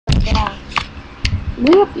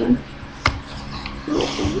Way up here.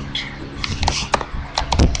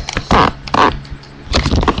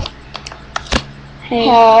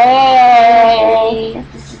 Hey,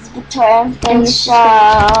 this is Victoria and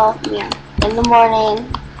show. Yeah, In the morning.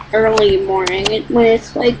 early morning. When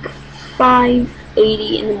it's like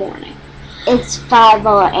 5:80 in the morning. It's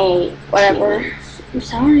 5:08. Whatever. I'm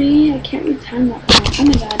sorry, I can't read time that well. Oh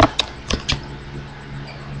my god.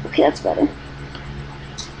 Okay, that's better.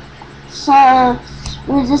 So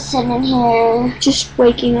we're just sitting here. Just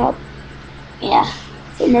waking up Yeah.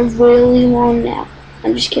 from a really long nap.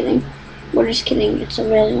 I'm just kidding. We're just kidding. It's a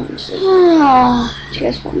really long sleep. Do you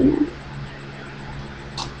guys want me know?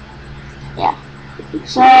 Yeah.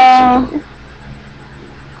 So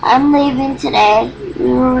I'm leaving today.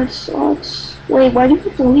 No, it sucks. Wait, why do you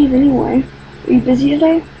have to leave anyway? Are you busy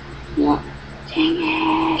today? Yeah.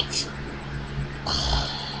 Dang it.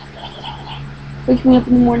 Wake me up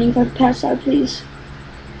in the morning if I pass out, please.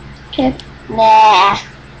 Okay. Nah.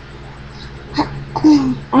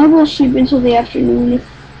 I will sleep until the afternoon if...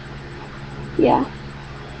 Yeah.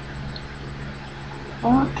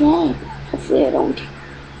 Okay. Hopefully I don't.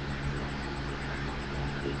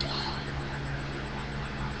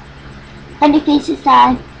 Funny faces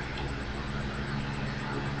time.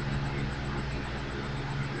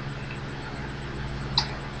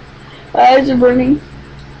 My eyes are burning.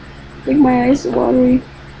 I think my eyes are watery.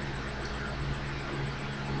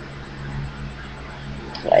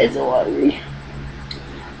 My eyes are watery.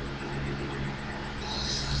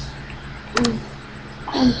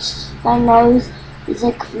 My nose is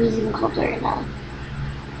like freezing cold right now.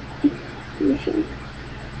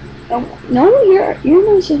 No, your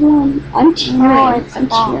nose is warm. I'm tearing. No, it's I'm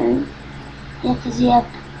not. tearing. Yeah, because you have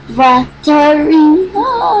watery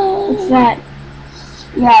eyes. What's that?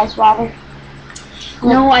 Your eyes water.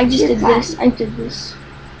 No, I just You're did fine. this. I did this.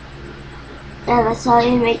 Yeah, that's how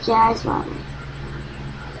you make your eyes water.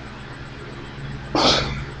 That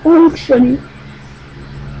looks funny.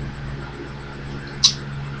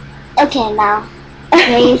 Okay, now.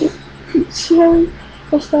 Please. Sorry.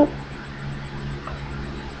 I'll stop.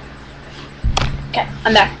 Okay,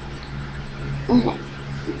 I'm back. Okay.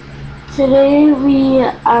 Today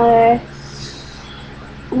we're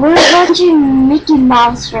watching Mickey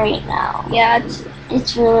Mouse right now. Yeah,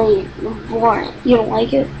 It's really boring. you don't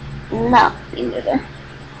like it? No. Me neither.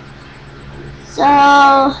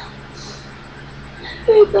 So,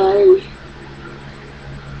 Hey guys.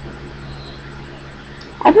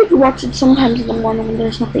 I like to watch it sometimes in the morning when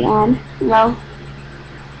there's nothing on. no.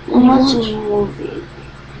 I'm watching a movie.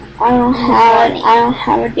 I don't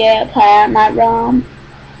have a data player in my room.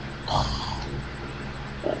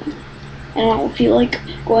 And I don't feel like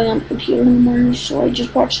going on the computer in the morning, so I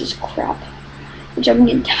just watch this crap. Which I'm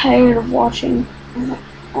getting tired of watching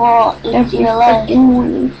Well, if every you like. fucking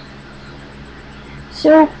morning.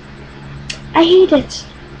 So, I hate it.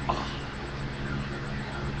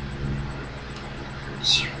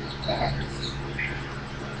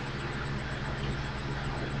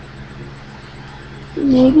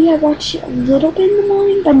 Maybe I watch it a little bit in the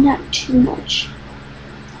morning, but not too much.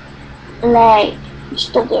 Like,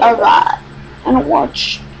 Just a little a bit. lot. I don't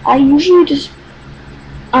watch. I usually just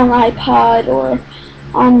on iPod or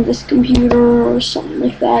on this computer or something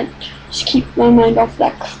like that. Just keep my mind off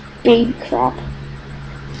that baby crap.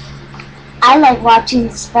 I like watching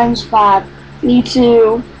SpongeBob. Me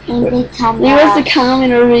too. And they come Leave us a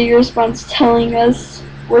comment or video response telling us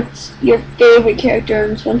what's your favorite character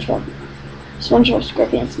in SpongeBob. SpongeBob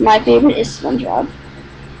SquarePants. My favorite is SpongeBob.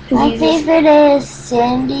 My favorite is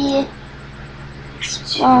Sandy,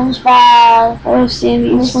 SpongeBob, I love Sandy,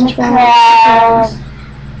 Mr. SpongeBob, Krabs,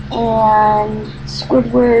 and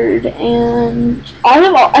Squidward, and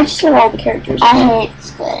I just love all the characters. I hate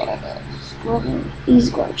Squidward. He's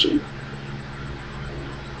grouchy.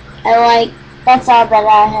 That's all that I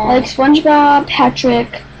I have. like SpongeBob,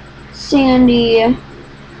 Patrick, Sandy,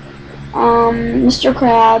 Mr.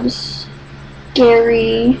 Krabs,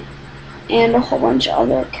 Gary, and a whole bunch of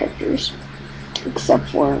other characters. Except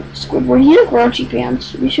for Squidward. He's a grouchy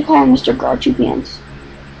pants. We should call him Mr. Grouchy Pants.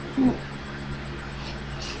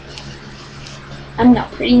 I'm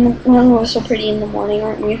not pretty. None of us are pretty in the morning,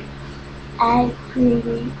 aren't we? I'm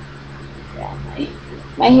pretty. Yeah,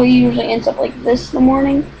 my hair usually ends up like this in the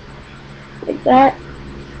morning. Like that.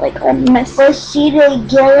 Like all messy. But she didn't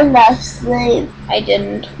get enough sleep. I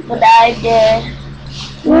didn't. But I did.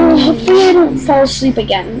 Well, hopefully I don't fall asleep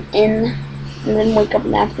again and then wake up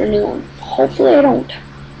in the afternoon. Hopefully I don't.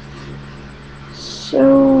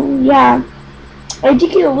 So, yeah. I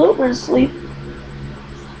did get a little bit of sleep.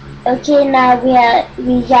 Okay, now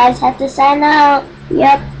we guys have to sign out.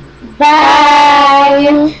 Yep. Bye.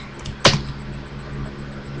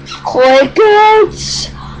 Click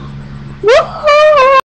it. Woohoo!